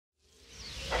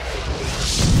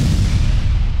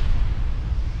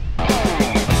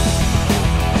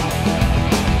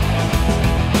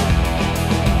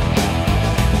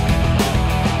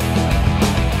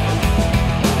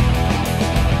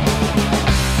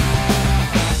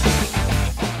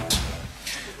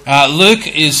Luke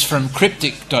is from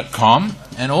Cryptyk.com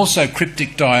and also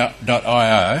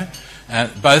Cryptyk.io,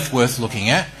 both worth looking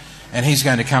at, and he's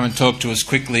going to come and talk to us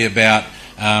quickly about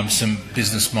some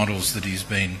business models that he's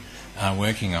been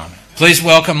working on. Please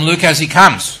welcome Luke as he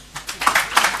comes.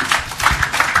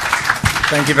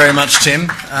 Thank you very much, Tim.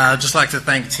 I'd just like to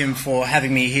thank Tim for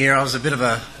having me here. I was a bit of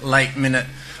a last minute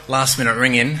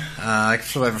ring-in. I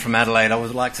flew over from Adelaide. I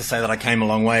would like to say that I came a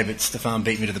long way, but Stefan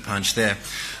beat me to the punch there.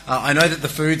 I know that the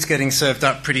food's getting served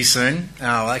up pretty soon,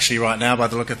 actually right now by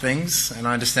the look of things, and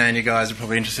I understand you guys are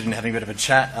probably interested in having a bit of a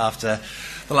chat after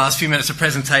the last few minutes of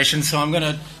presentation, so I'm going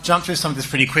to jump through some of this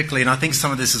pretty quickly, and I think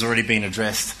some of this has already been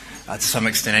addressed to some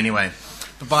extent anyway.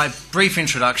 But by brief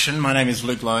introduction, my name is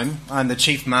Luke Lombe. I'm the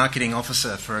Chief Marketing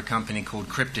Officer for a company called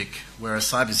Cryptyk. We're a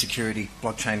cybersecurity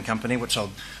blockchain company, which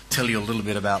I'll tell you a little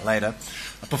bit about later.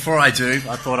 Before I do,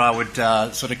 I thought I would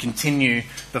sort of continue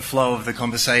the flow of the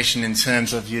conversation in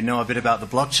terms of you know a bit about the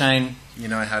blockchain, you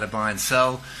know how to buy and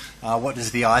sell. What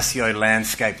does the ICO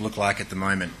landscape look like at the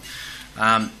moment?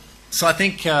 So I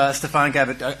think Stefan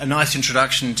gave a nice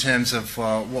introduction in terms of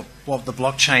what the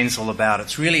blockchain's all about.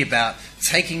 It's really about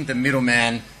taking the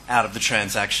middleman out of the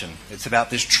transaction. It's about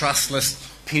this trustless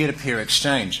peer-to-peer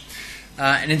exchange.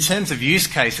 And in terms of use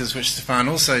cases, which Stefan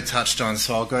also touched on,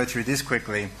 so I'll go through this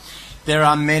quickly, there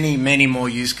are many, many more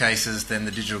use cases than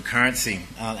the digital currency.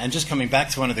 And just coming back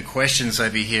to one of the questions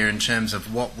over here in terms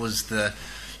of what's the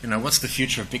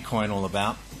future of Bitcoin all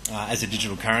about as a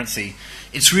digital currency,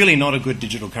 it's really not a good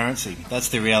digital currency. That's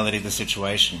the reality of the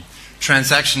situation.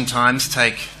 Transaction times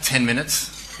take 10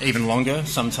 minutes, even longer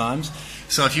sometimes.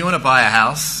 So if you want to buy a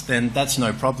house, then that's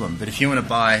no problem. But if you want to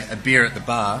buy a beer at the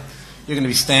bar, you're going to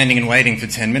be standing and waiting for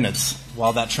 10 minutes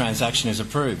while that transaction is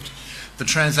approved. The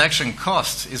transaction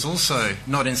cost is also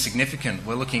not insignificant.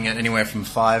 We're looking at anywhere from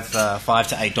 $5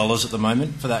 to $8 at the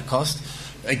moment for that cost.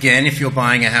 Again, if you're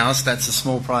buying a house, that's a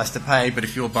small price to pay, but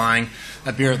if you're buying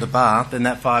a beer at the bar, then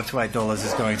that $5 to $8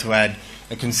 is going to add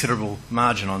a considerable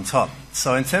margin on top.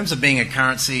 So in terms of being a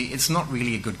currency, it's not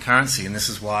really a good currency, and this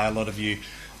is why a lot of you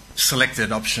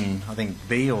selected option, I think,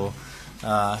 B, or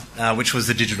which was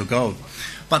the digital gold.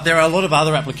 But there are a lot of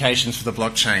other applications for the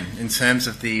blockchain in terms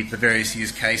of the various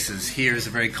use cases. Here is a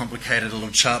very complicated little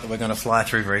chart that we're going to fly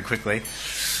through very quickly.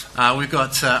 We've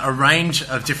got a range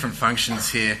of different functions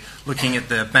here, looking at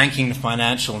the banking,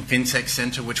 financial and fintech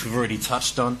center, which we've already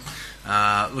touched on,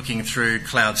 looking through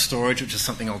cloud storage, which is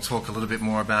something I'll talk a little bit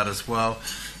more about as well,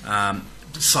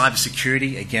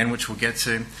 cybersecurity, again, which we'll get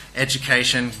to,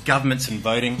 education, governments and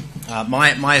voting.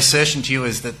 My assertion to you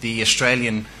is that the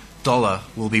Australian dollar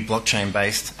will be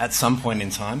blockchain-based at some point in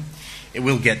time. It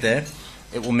will get there.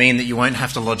 It will mean that you won't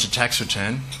have to lodge a tax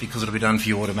return because it'll be done for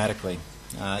you automatically.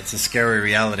 It's a scary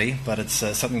reality, but it's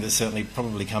something that's certainly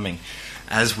probably coming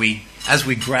as we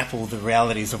grapple the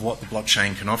realities of what the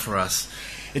blockchain can offer us.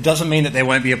 It doesn't mean that there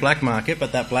won't be a black market,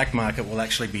 but that black market will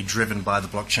actually be driven by the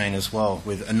blockchain as well,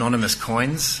 with anonymous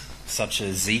coins such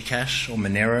as Zcash or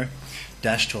Monero,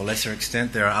 Dash to a lesser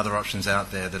extent. There are other options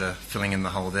out there that are filling in the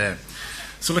hole there.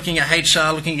 So looking at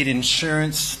HR, looking at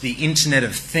insurance, the Internet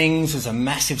of Things is a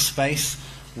massive space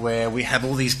where we have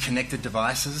all these connected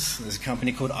devices. There's a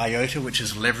company called IOTA, which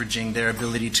is leveraging their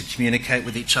ability to communicate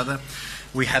with each other.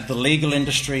 We have the legal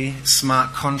industry,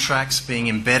 smart contracts being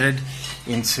embedded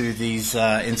into these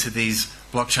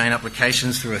blockchain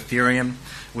applications through Ethereum.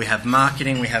 We have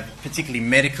marketing, we have particularly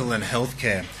medical and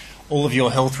healthcare. All of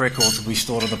your health records will be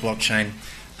stored on the blockchain.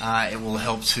 It will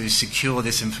help to secure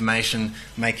this information,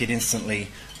 make it instantly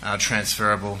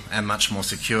transferable and much more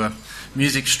secure.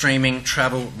 Music streaming,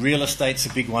 travel, real estate's a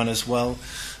big one as well.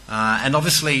 And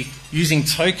obviously using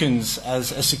tokens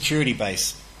as a security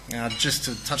base. Now, just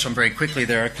to touch on very quickly,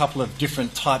 there are a couple of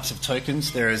different types of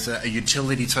tokens. There is a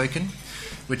utility token,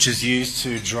 which is used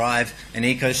to drive an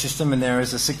ecosystem, and there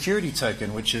is a security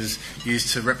token, which is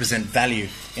used to represent value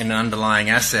in an underlying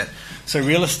asset. So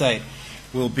real estate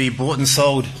will be bought and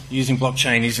sold using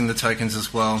blockchain, using the tokens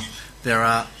as well. There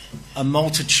are a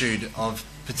multitude of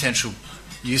potential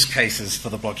use cases for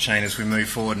the blockchain as we move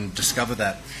forward and discover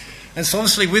that. And so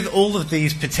obviously with all of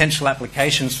these potential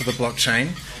applications for the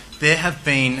blockchain, there have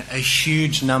been a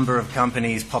huge number of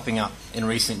companies popping up in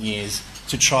recent years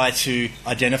to try to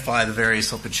identify the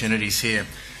various opportunities here.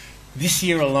 This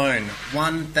year alone,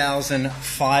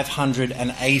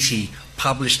 1,580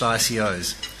 published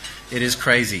ICOs. It is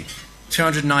crazy.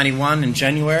 291 in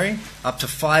January, up to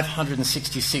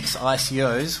 566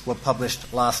 ICOs were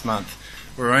published last month.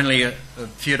 We're only a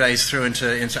few days through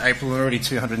into April, we're already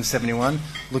 271,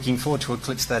 looking forward to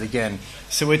eclipse that again.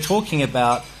 So we're talking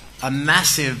about a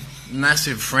massive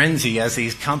frenzy as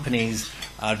these companies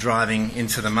are driving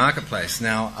into the marketplace.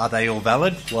 Now, are they all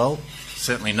valid? Well,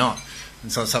 certainly not.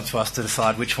 And so it's up to us to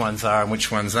decide which ones are and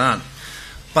which ones aren't.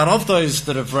 But of those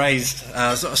that have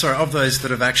of those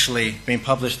that have actually been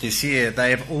published this year, they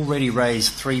have already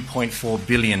raised $3.4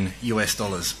 billion US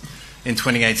in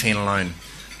 2018 alone.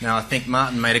 Now, I think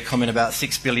Martin made a comment about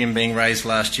 $6 billion being raised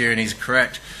last year, and he's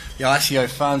correct. The ICO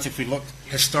funds, if we look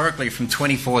historically from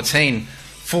 2014,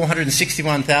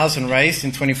 461,000 raised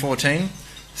in 2014,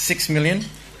 6 million,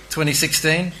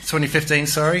 2015,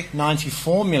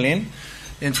 94 million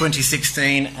in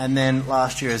 2016, and then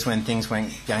last year is when things went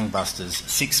gangbusters.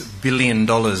 $6 billion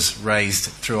raised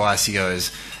through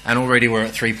ICOs, and already we're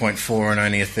at 3.4 and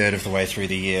only a third of the way through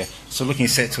the year. So looking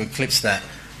set to eclipse that.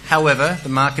 However, the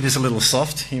market is a little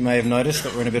soft. You may have noticed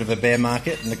that we're in a bit of a bear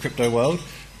market in the crypto world,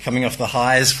 coming off the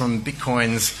highs from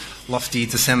Bitcoin's lofty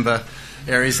December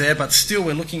areas there, but still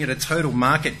we're looking at a total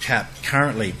market cap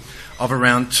currently of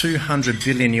around $200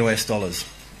 billion US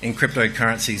in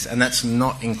cryptocurrencies, and that's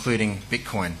not including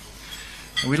Bitcoin.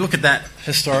 When we look at that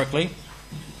historically,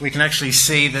 we can actually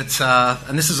see that,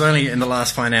 and this is only in the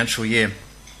last financial year.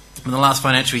 And the last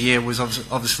financial year was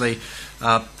obviously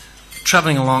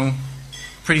travelling along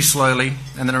pretty slowly,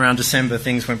 and then around December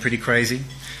things went pretty crazy,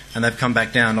 and they've come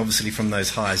back down obviously from those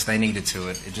highs. They needed to.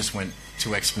 It just went too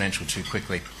exponential too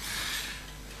quickly.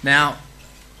 Now,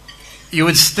 you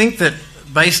would think that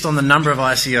based on the number of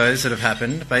ICOs that have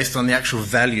happened, based on the actual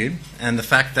value, and the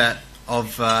fact that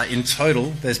in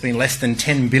total there's been less than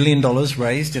 $10 billion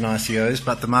raised in ICOs,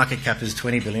 but the market cap is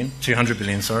 $200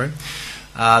 billion,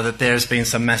 that there's been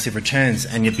some massive returns,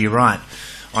 and you'd be right.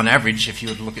 On average, if you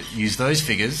would use those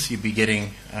figures, you'd be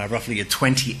getting roughly a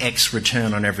 20x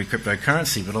return on every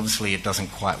cryptocurrency, but obviously it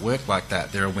doesn't quite work like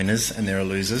that. There are winners and there are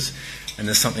losers, and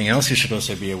there's something else you should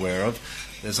also be aware of.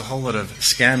 There's a whole lot of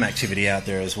scam activity out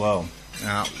there as well.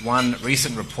 One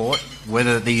recent report,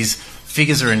 whether these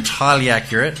figures are entirely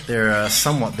accurate, they're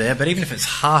somewhat there, but even if it's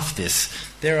half this,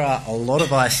 there are a lot of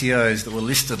ICOs that were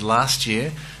listed last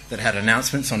year that had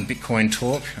announcements on Bitcoin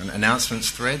Talk and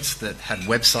announcements threads that had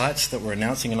websites that were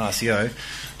announcing an ICO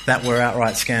that were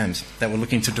outright scams, that were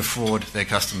looking to defraud their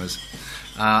customers.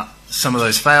 Some of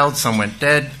those failed, some went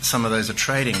dead, some of those are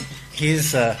trading.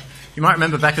 Here's... you might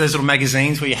remember back in those little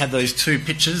magazines where you had those two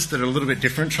pictures that are a little bit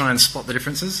different. Try and spot the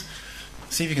differences.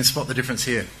 See if you can spot the difference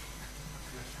here.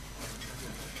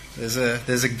 There's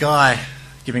a guy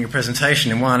giving a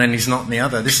presentation in one and he's not in the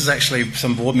other. This is actually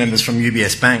some board members from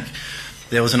UBS Bank.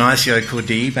 There was an ICO called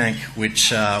DE Bank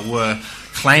which were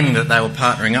claiming that they were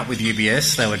partnering up with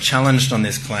UBS. They were challenged on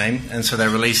this claim, and so they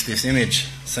released this image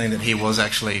saying that he was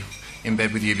actually in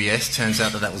bed with UBS. Turns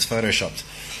out that was photoshopped.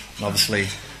 And obviously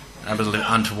a little bit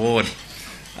untoward.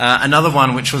 Another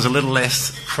one which was a little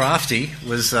less crafty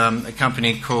was a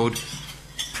company called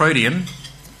Proteum,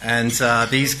 and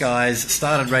these guys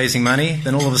started raising money,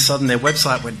 then all of a sudden their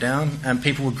website went down and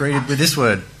people were greeted with this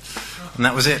word, and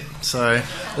that was it. So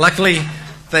luckily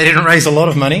they didn't raise a lot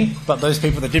of money, but those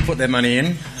people that did put their money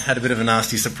in had a bit of a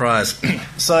nasty surprise.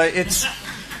 So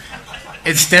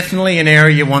it's definitely an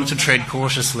area you want to tread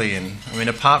cautiously in. I mean,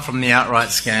 apart from the outright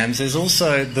scams, there's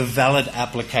also the valid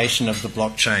application of the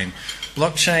blockchain.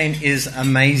 Blockchain is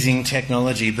amazing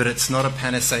technology, but it's not a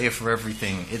panacea for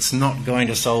everything. It's not going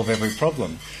to solve every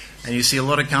problem. And you see a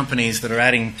lot of companies that are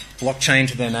adding blockchain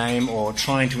to their name or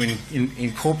trying to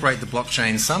incorporate the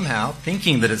blockchain somehow,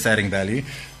 thinking that it's adding value,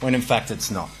 when in fact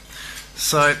it's not.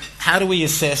 So how do we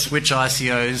assess which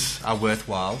ICOs are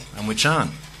worthwhile and which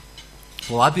aren't?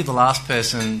 Well, I'd be the last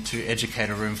person to educate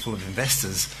a room full of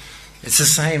investors. It's the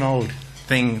same old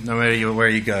thing no matter where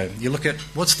you go. You look at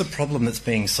what's the problem that's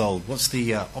being solved, what's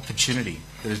the opportunity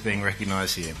that is being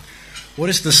recognised here, what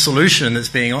is the solution that's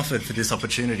being offered for this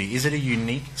opportunity, is it a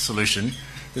unique solution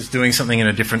that's doing something in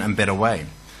a different and better way,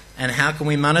 and how can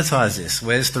we monetize this,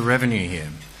 where's the revenue here?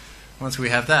 Once we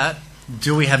have that,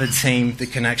 do we have a team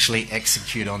that can actually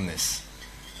execute on this?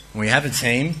 When we have a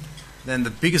team, then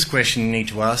the biggest question you need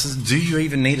to ask is, do you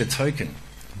even need a token?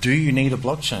 Do you need a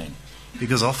blockchain?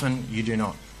 Because often you do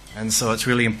not. And so it's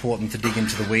really important to dig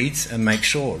into the weeds and make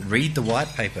sure. Read the white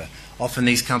paper. Often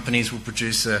these companies will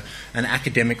produce an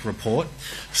academic report.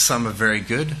 Some are very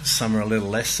good, some are a little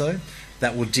less so.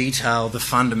 That will detail the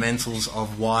fundamentals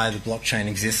of why the blockchain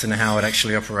exists and how it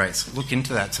actually operates. Look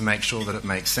into that to make sure that it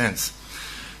makes sense.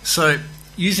 So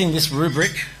using this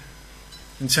rubric,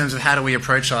 in terms of how do we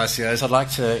approach ICOs, I'd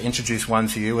like to introduce one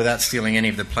to you without stealing any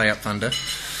of the PlayUp thunder.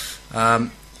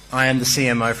 I am the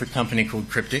CMO for a company called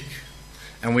Cryptyk,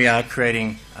 and we are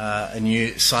creating a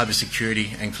new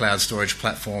cybersecurity and cloud storage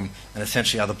platform and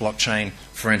essentially other blockchain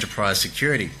for enterprise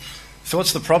security. So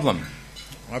what's the problem?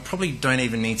 I probably don't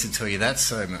even need to tell you that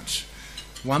so much.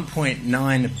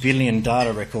 1.9 billion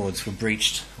data records were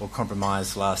breached or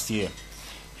compromised last year.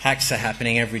 Hacks are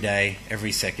happening every day,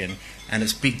 every second, and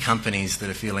it's big companies that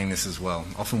are feeling this as well.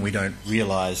 Often we don't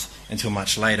realise until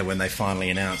much later when they finally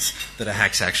announce that a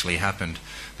hack's actually happened.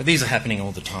 But these are happening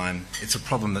all the time. It's a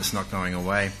problem that's not going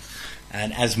away.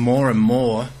 And as more and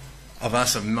more of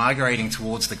us are migrating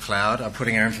towards the cloud, are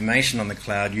putting our information on the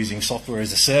cloud using software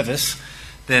as a service,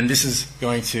 then this is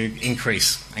going to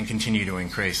increase and continue to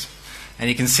increase. And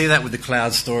you can see that with the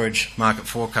cloud storage market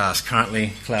forecast.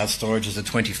 Currently, cloud storage is a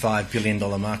 $25 billion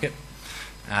market,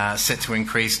 set to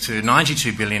increase to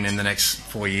 $92 billion in the next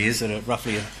 4 years at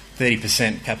roughly a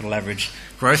 30% capital average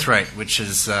growth rate, which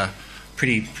is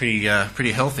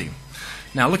pretty healthy.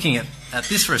 Now, looking at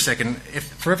this for a second, if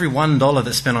for every $1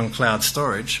 that's spent on cloud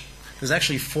storage, there's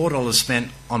actually $4 spent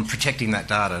on protecting that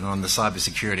data and on the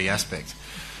cybersecurity aspect.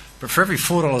 But for every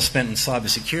 $4 spent on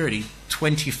cybersecurity,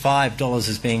 $25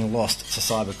 is being lost to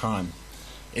cybercrime.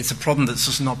 It's a problem that's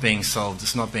just not being solved.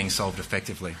 It's not being solved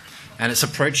effectively. And it's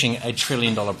approaching $1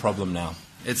 trillion problem now.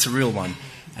 It's a real one.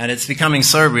 And it's becoming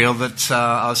so real that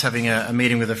I was having a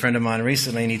meeting with a friend of mine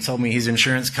recently, and he told me his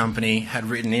insurance company had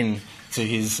written in to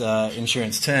his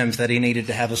insurance terms that he needed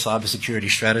to have a cybersecurity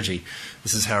strategy.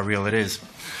 This is how real it is.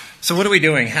 So what are we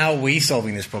doing? How are we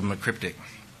solving this problem at Cryptyk?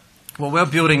 Well, we're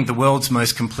building the world's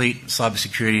most complete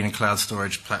cybersecurity and cloud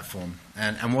storage platform.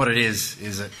 And what it is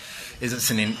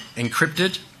it's an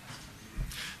encrypted,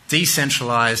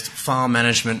 decentralized file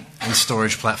management and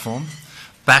storage platform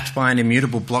backed by an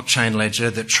immutable blockchain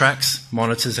ledger that tracks,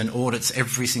 monitors and audits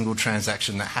every single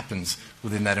transaction that happens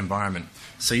within that environment.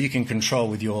 So you can control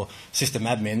with your system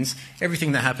admins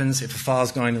everything that happens. If a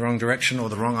file's going the wrong direction or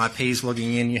the wrong IP is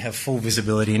logging in, you have full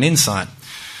visibility and insight.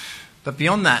 But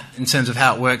beyond that, in terms of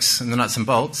how it works and the nuts and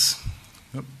bolts,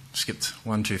 skipped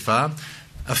one too far,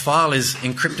 a file is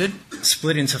encrypted,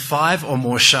 split into 5 or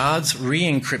more shards,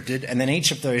 re-encrypted, and then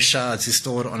each of those shards is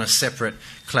stored on a separate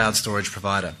cloud storage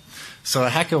provider. So a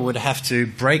hacker would have to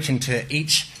break into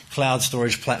each cloud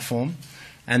storage platform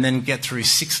and then get through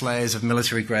 6 layers of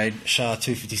military-grade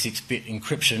SHA-256-bit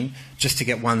encryption just to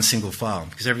get one single file,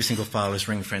 because every single file is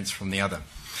ring-fenced from the other.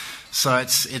 So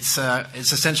it's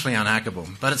essentially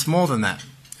unhackable. But it's more than that.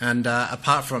 And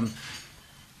apart from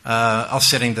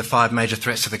offsetting the 5 major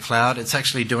threats to the cloud, it's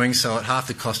actually doing so at half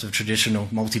the cost of traditional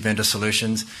multi-vendor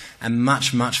solutions and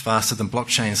much, much faster than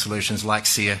blockchain solutions like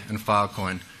SEER and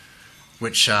Filecoin,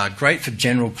 which are great for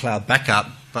general cloud backup,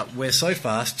 but we're so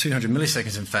fast, 200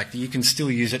 milliseconds in fact, that you can still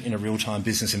use it in a real-time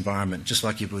business environment, just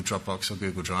like you would with Dropbox or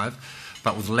Google Drive,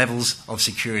 but with levels of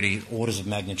security orders of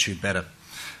magnitude better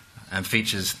and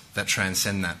features that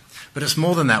transcend that. But it's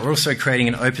more than that. We're also creating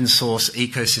an open source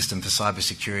ecosystem for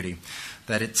cybersecurity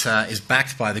that it is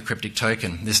backed by the Cryptyk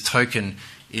token. This token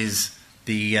is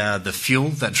the fuel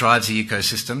that drives the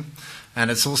ecosystem, and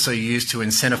it's also used to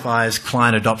incentivize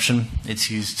client adoption.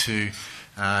 It's used to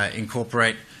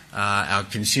incorporate our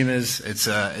consumers.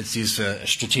 It's used for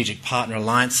strategic partner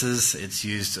alliances. It's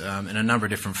used in a number of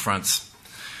different fronts.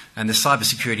 And the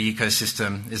cybersecurity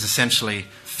ecosystem is essentially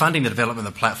funding the development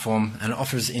of the platform and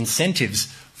offers incentives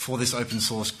for this open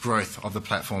source growth of the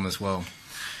platform as well.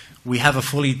 We have a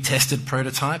fully tested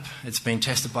prototype. It's been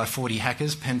tested by 40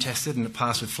 hackers, pen tested, and it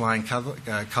passed with flying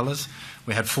colours.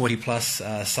 We had 40 plus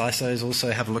CISOs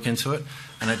also have a look into it,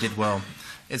 and it did well.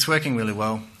 It's working really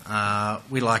well.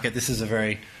 We like it. This is a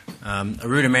very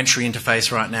rudimentary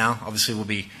interface right now. Obviously, we'll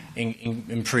be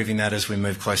improving that as we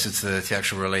move closer to the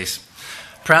actual release.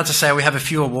 Proud to say we have a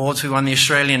few awards. We won the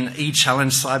Australian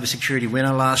E-Challenge Cybersecurity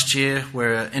winner last year.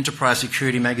 We're an Enterprise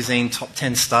Security Magazine Top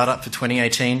 10 Startup for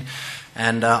 2018.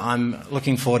 And I'm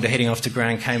looking forward to heading off to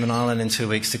Grand Cayman Island in 2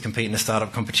 weeks to compete in a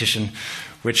startup competition,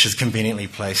 which is conveniently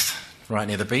placed right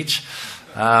near the beach.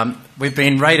 We've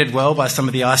been rated well by some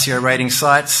of the ICO rating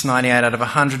sites, 98 out of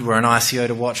 100. We're an ICO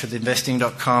to watch with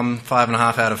investing.com,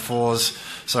 5.5 out of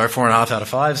 4s. Sorry, 4.5 out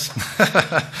of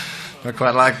 5s. Not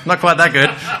quite that good.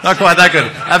 Not quite that good.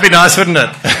 That'd be nice, wouldn't it?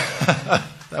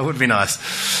 That would be nice.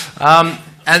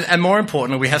 And more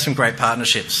importantly, we have some great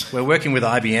partnerships. We're working with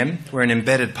IBM. We're an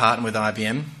embedded partner with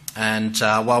IBM. And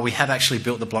while we have actually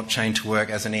built the blockchain to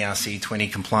work as an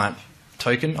ERC20 compliant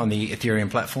token on the Ethereum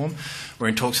platform, we're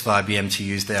in talks with IBM to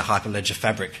use their Hyperledger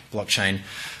Fabric blockchain.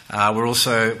 We're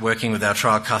also working with our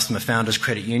trial customer Founders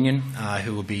Credit Union,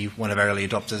 who will be one of our early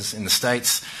adopters in the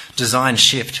States. Design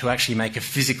Shift, who actually make a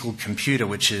physical computer,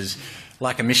 which is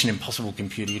like a Mission Impossible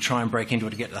computer. You try and break into it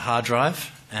to get to the hard drive,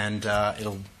 and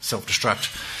it'll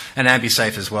self-destruct and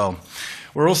ambu-safe as well.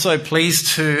 We're also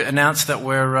pleased to announce that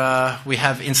we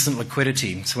have instant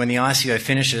liquidity. So when the ICO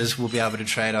finishes, we'll be able to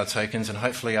trade our tokens, and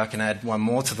hopefully I can add one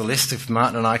more to the list if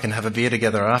Martin and I can have a beer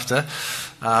together after.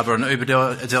 We're on Uber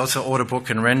Delta, Order Book,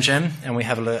 and RenGen, and we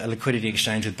have a liquidity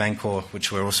exchange with Bancor,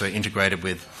 which we're also integrated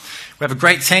with. We have a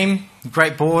great team,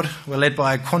 great board. We're led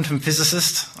by a quantum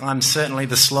physicist. I'm certainly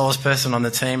the slowest person on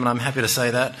the team, and I'm happy to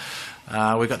say that.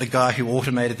 We've got the guy who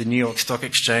automated the New York Stock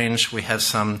Exchange. We have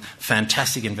some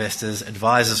fantastic investors,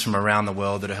 advisors from around the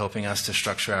world that are helping us to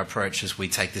structure our approach as we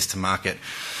take this to market.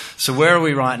 So where are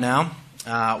we right now?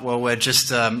 We've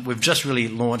just really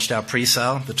launched our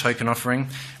pre-sale, the token offering.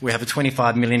 We have a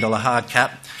 $25 million hard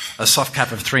cap, a soft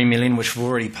cap of $3 million, which we've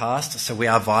already passed. So we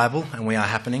are viable and we are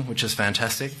happening, which is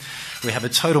fantastic. We have a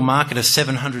total market of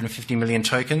 750 million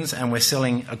tokens, and we're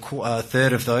selling a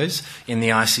third of those in the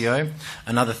ICO.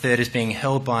 Another third is being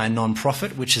held by a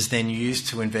non-profit, which is then used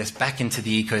to invest back into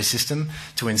the ecosystem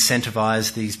to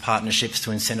incentivize these partnerships, to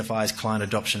incentivize client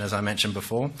adoption, as I mentioned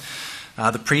before.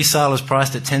 The pre-sale is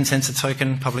priced at 10 cents a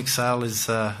token. Public sale is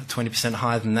 20%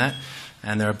 higher than that.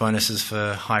 And there are bonuses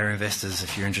for higher investors.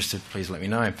 If you're interested, please let me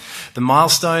know. The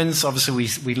milestones, obviously,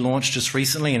 we launched just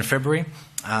recently in February.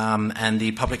 And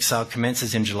the public sale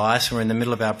commences in July. So we're in the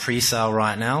middle of our pre-sale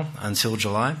right now until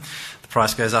July. The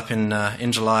price goes up in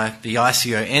July. The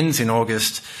ICO ends in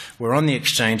August. We're on the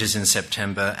exchanges in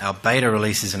September. Our beta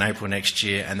release is in April next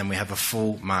year. And then we have a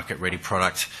full market-ready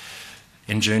product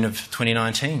in June of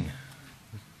 2019.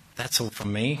 That's all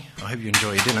from me. I hope you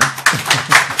enjoy your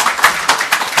dinner.